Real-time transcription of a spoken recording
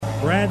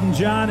Brad and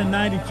John at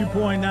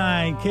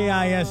 92.9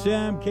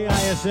 KISM,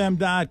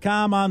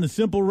 KISM.com, on the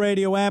Simple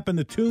Radio app and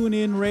the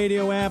TuneIn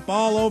Radio app,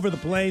 all over the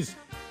place,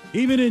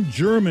 even in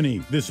Germany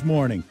this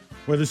morning,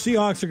 where the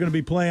Seahawks are going to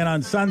be playing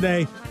on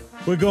Sunday.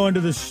 We're going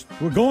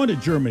to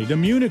Germany, to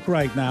Munich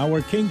right now,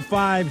 where King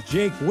 5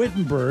 Jake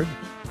Wittenberg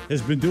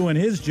has been doing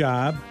his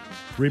job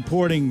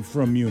reporting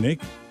from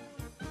Munich.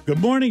 Good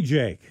morning,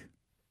 Jake.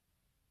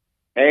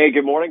 Hey,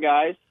 good morning,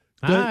 guys.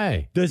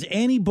 Hi. Does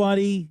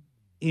anybody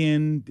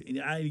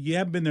you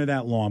haven't been there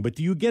that long, but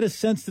do you get a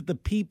sense that the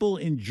people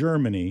in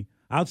Germany,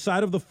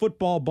 outside of the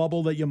football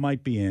bubble that you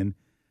might be in,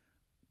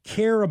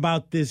 care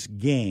about this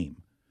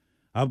game,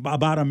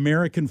 about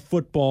American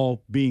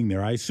football being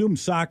there? I assume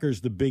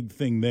soccer's the big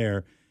thing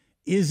there.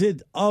 Is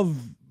it on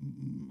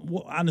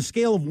a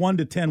scale of 1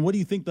 to 10, what do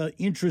you think the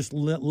interest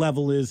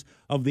level is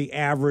of the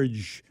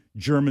average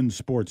German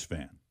sports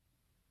fan?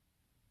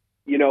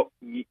 You know,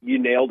 you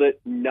nailed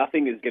it.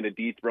 Nothing is going to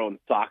dethrone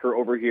soccer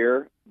over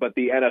here, but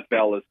the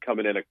NFL is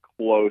coming in a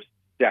close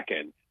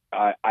second.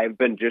 I've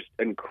been just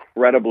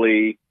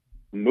incredibly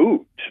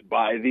moved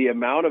by the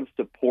amount of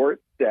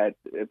support that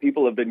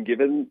people have been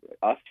giving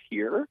us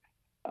here,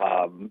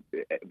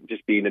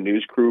 just being a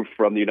news crew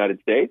from the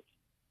United States.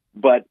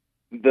 But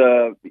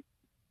the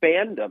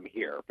fandom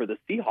here for the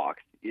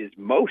Seahawks is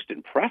most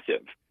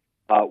impressive.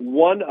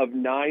 One of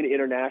 9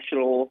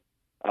 international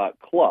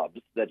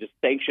clubs that just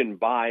sanctioned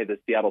by the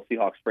Seattle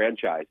Seahawks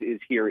franchise is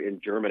here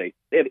in Germany.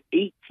 They have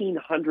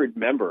 1,800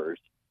 members,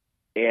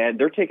 and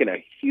they're taking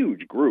a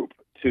huge group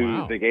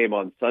to the game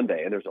on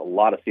Sunday, and there's a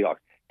lot of Seahawks.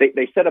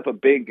 They set up a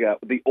big,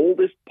 the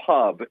oldest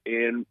pub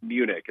in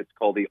Munich. It's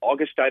called the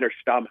Augustiner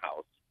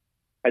Stammhaus.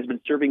 Has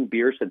been serving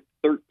beer since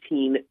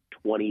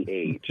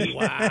 1328.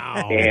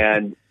 Wow.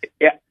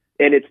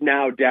 And it's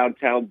now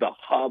downtown, the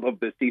hub of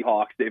the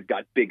Seahawks. They've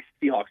got big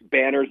Seahawks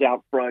banners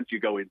out front. You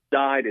go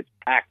inside, it's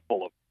packed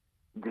full of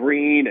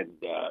green and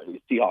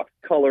Seahawks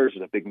colors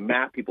and a big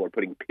map. People are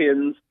putting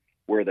pins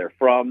where they're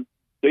from.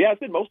 So, yeah, it's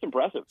been most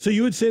impressive. So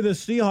you would say the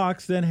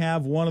Seahawks then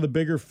have one of the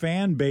bigger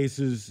fan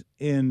bases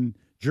in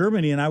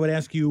Germany, and I would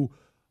ask you,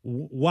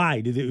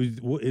 why?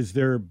 Was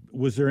there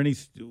any?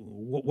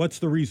 What's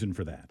the reason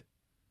for that?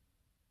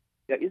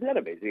 Yeah, isn't that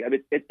amazing? I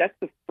mean, that's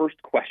the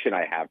first question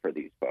I have for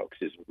these folks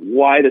is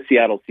why the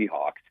Seattle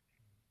Seahawks?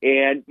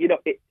 And, you know,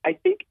 I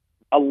think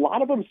a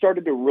lot of them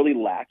started to really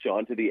latch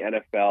on to the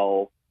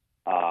NFL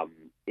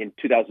in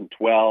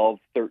 2012,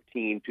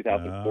 13,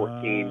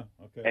 2014.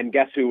 Okay. And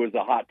guess who was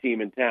the hot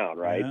team in town,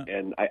 right? Yeah.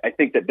 And I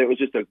think that there was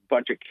just a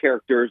bunch of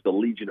characters. The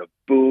Legion of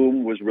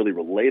Boom was really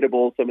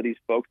relatable. Some of these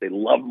folks, they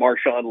love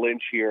Marshawn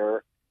Lynch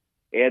here.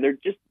 And they're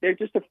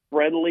just a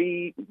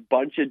friendly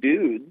bunch of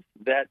dudes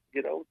that,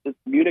 you know, the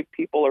Munich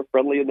people are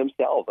friendly in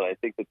themselves. And I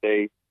think that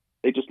they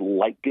just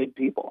like good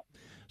people.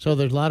 So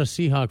there's a lot of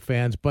Seahawk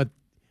fans, but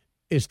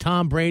is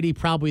Tom Brady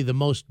probably the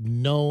most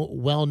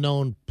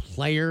well-known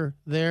player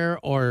there,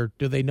 or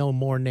do they know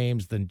more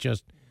names than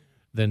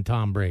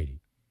Tom Brady?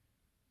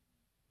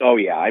 Oh,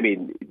 yeah. I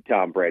mean,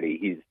 Tom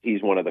Brady,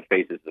 he's one of the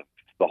faces of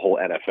the whole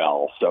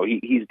NFL. So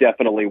he's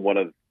definitely one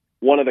of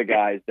the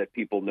guys that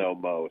people know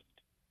most.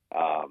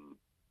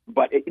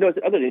 But, you know,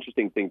 another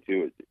interesting thing,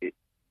 too, is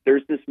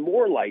there's this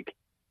more like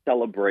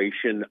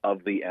celebration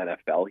of the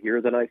NFL here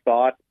than I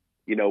thought,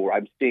 you know, where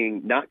I'm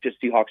seeing not just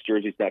Seahawks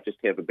jerseys, not just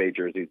Tampa Bay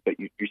jerseys, but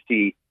you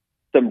see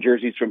some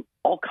jerseys from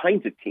all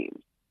kinds of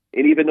teams.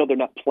 And even though they're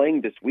not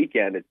playing this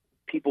weekend, it's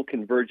people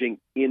converging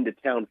into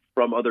town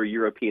from other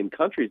European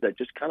countries that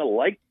just kind of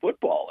like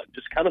football and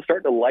just kind of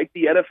starting to like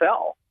the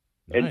NFL.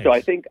 Nice. And so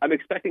I think I'm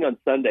expecting on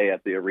Sunday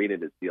at the arena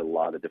to see a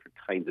lot of different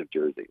kinds of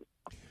jerseys,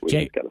 which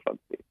is kind of fun to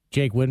see.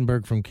 Jake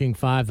Wittenberg from King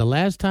 5. The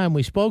last time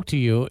we spoke to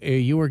you,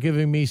 you were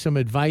giving me some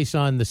advice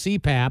on the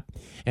CPAP,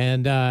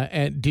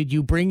 and did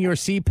you bring your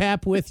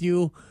CPAP with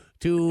you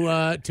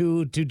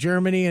to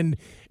Germany?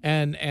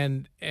 And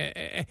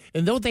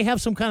don't they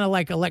have some kind of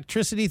like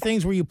electricity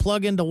things where you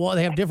plug into wall?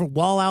 They have different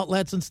wall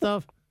outlets and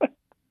stuff.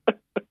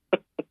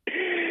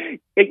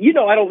 You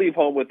know, I don't leave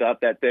home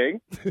without that thing.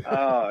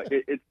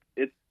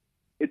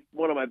 It's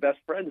one of my best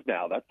friends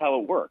now. That's how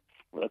it works.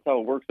 That's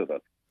how it works with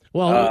us.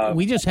 Well,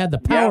 we just had the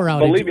power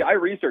outage. Believe me, I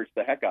researched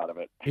the heck out of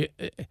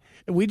it.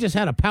 We just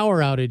had a power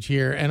outage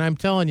here, and I'm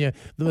telling you,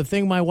 the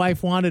thing my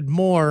wife wanted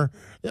more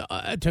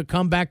to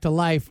come back to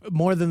life,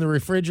 more than the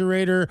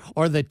refrigerator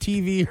or the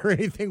TV or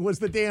anything, was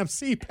the damn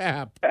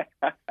CPAP.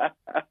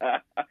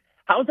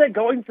 How's that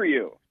going for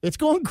you? It's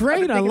going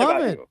great. I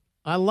love it.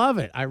 I love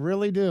it. I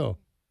really do.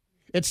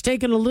 It's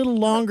taken a little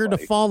longer to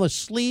fall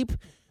asleep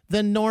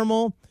than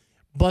normal,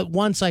 but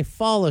once I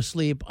fall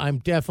asleep, I'm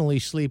definitely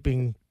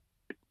sleeping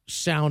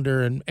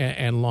sounder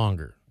and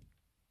longer.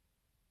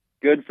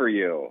 Good for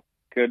you.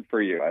 Good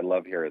for you. I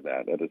love hearing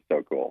that. That is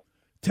so cool.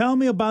 Tell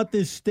me about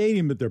this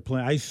stadium that they're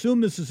playing. I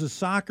assume this is a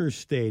soccer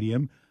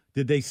stadium.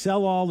 Did they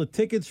sell all the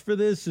tickets for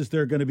this? Is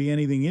there going to be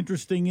anything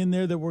interesting in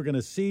there that we're going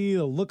to see?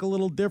 It'll look a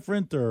little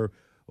different, or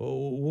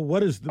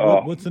what's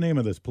the name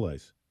of this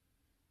place?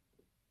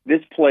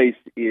 This place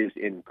is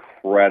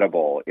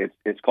incredible.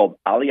 It's called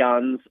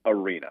Allianz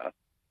Arena,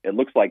 It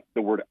looks like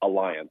the word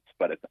Alliance,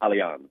 but it's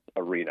Allianz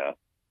Arena.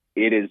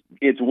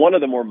 It's one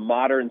of the more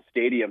modern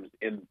stadiums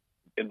in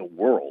the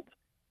world.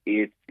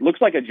 It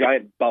looks like a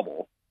giant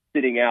bubble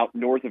sitting out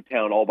north of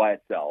town all by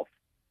itself.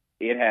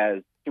 It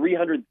has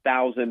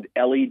 300,000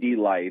 LED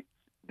lights.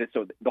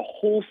 So the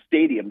whole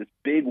stadium, this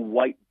big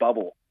white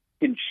bubble,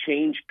 can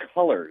change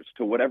colors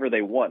to whatever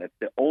they want. It's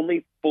the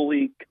only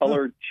fully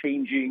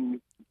color-changing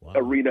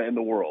arena in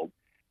the world.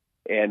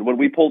 And when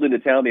we pulled into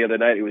town the other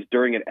night, it was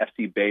during an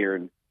FC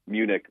Bayern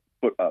Munich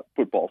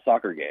football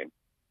soccer game.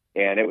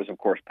 And it was, of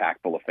course,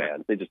 packed full of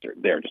fans.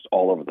 They're just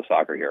all over the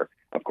soccer here,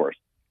 of course.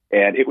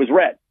 And it was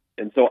red.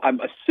 And so I'm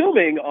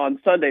assuming on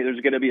Sunday there's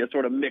going to be a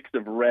sort of mix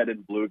of red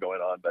and blue going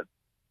on. But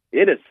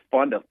it is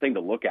fun thing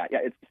to look at. Yeah,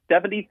 it's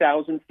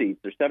 70,000 seats.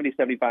 There's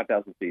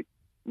 75,000 seats.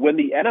 When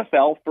the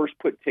NFL first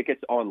put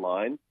tickets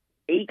online,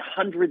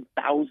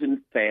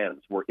 800,000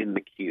 fans were in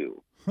the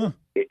queue. Huh.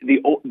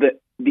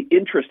 The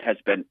interest has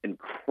been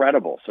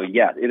incredible. So,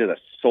 yeah, it is a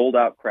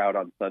sold-out crowd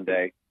on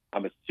Sunday.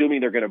 I'm assuming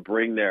they're going to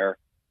bring their,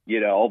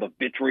 all the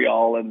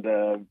vitriol and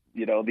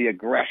the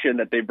aggression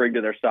that they bring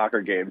to their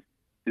soccer games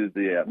to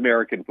the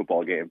American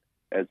football game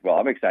as well.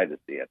 I'm excited to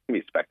see it. It's going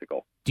to be a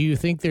spectacle. Do you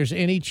think there's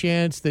any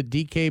chance that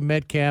DK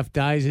Metcalf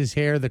dyes his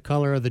hair the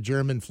color of the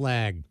German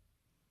flag?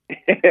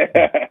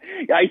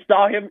 I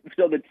saw him.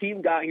 So the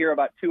team got here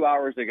about 2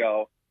 hours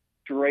ago,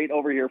 straight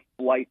over here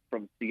flight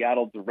from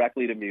Seattle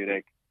directly to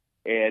Munich.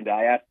 And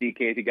I asked DK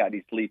if he got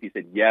any sleep. He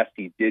said, yes,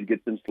 he did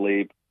get some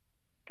sleep.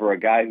 For a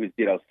guy who's,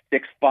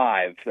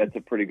 6'5", that's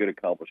a pretty good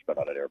accomplishment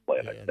on an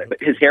airplane, I'd say. But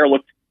his hair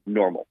looked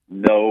normal.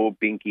 No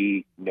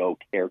binky, no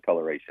hair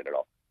coloration at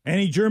all.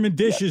 Any German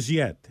dishes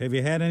yet? Have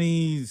you had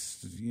any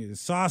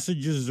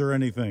sausages or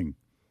anything?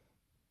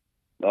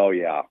 Oh,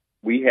 yeah.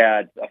 We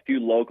had a few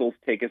locals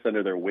take us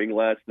under their wing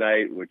last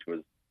night, which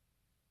was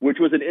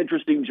an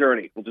interesting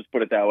journey. We'll just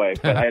put it that way.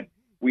 But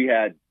we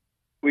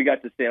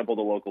got to sample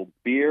the local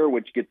beer,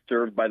 which gets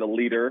served by the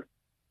leader.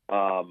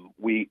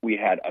 We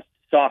had a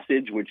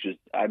sausage, which is,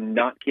 I'm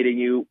not kidding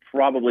you,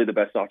 probably the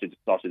best sausage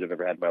I've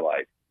ever had in my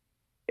life.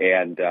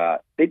 And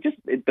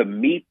the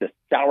meat, the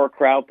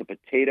sauerkraut, the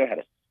potato, had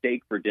a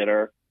steak for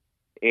dinner.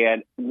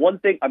 And one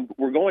thing,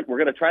 we're going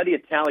to try the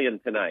Italian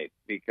tonight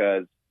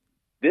because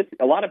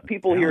a lot of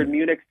people here in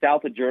Munich,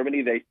 south of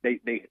Germany,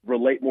 they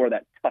relate more of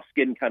that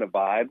Tuscan kind of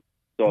vibe.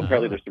 So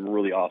apparently there's some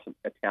really awesome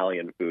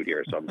Italian food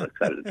here, so I'm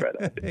excited to try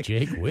that.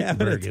 Jake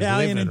Wittenberg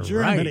Italian is in living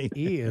Germany. right.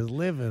 He is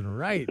living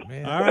right,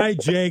 man. All right,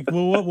 Jake.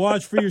 We'll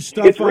watch for your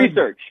stuff. It's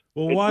research.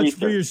 We'll watch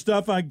for your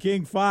stuff on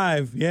King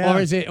 5. Yeah.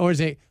 Or is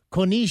it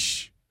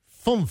Konish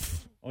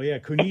Fünf? Oh yeah,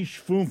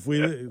 Konish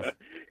Fünf.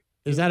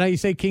 Is that how you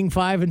say King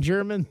 5 in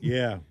German?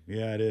 Yeah,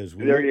 it is.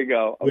 There you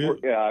go.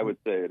 Yeah, I would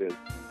say it is.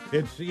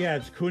 It's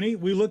König.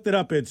 We looked it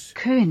up. It's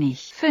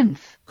König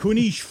 5.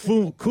 Konish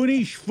Fünf.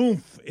 Konish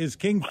Fünf is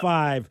King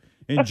 5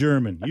 in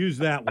German. Use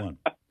that one.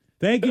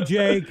 Thank you,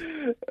 Jake.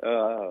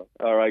 All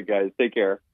right, guys. Take care.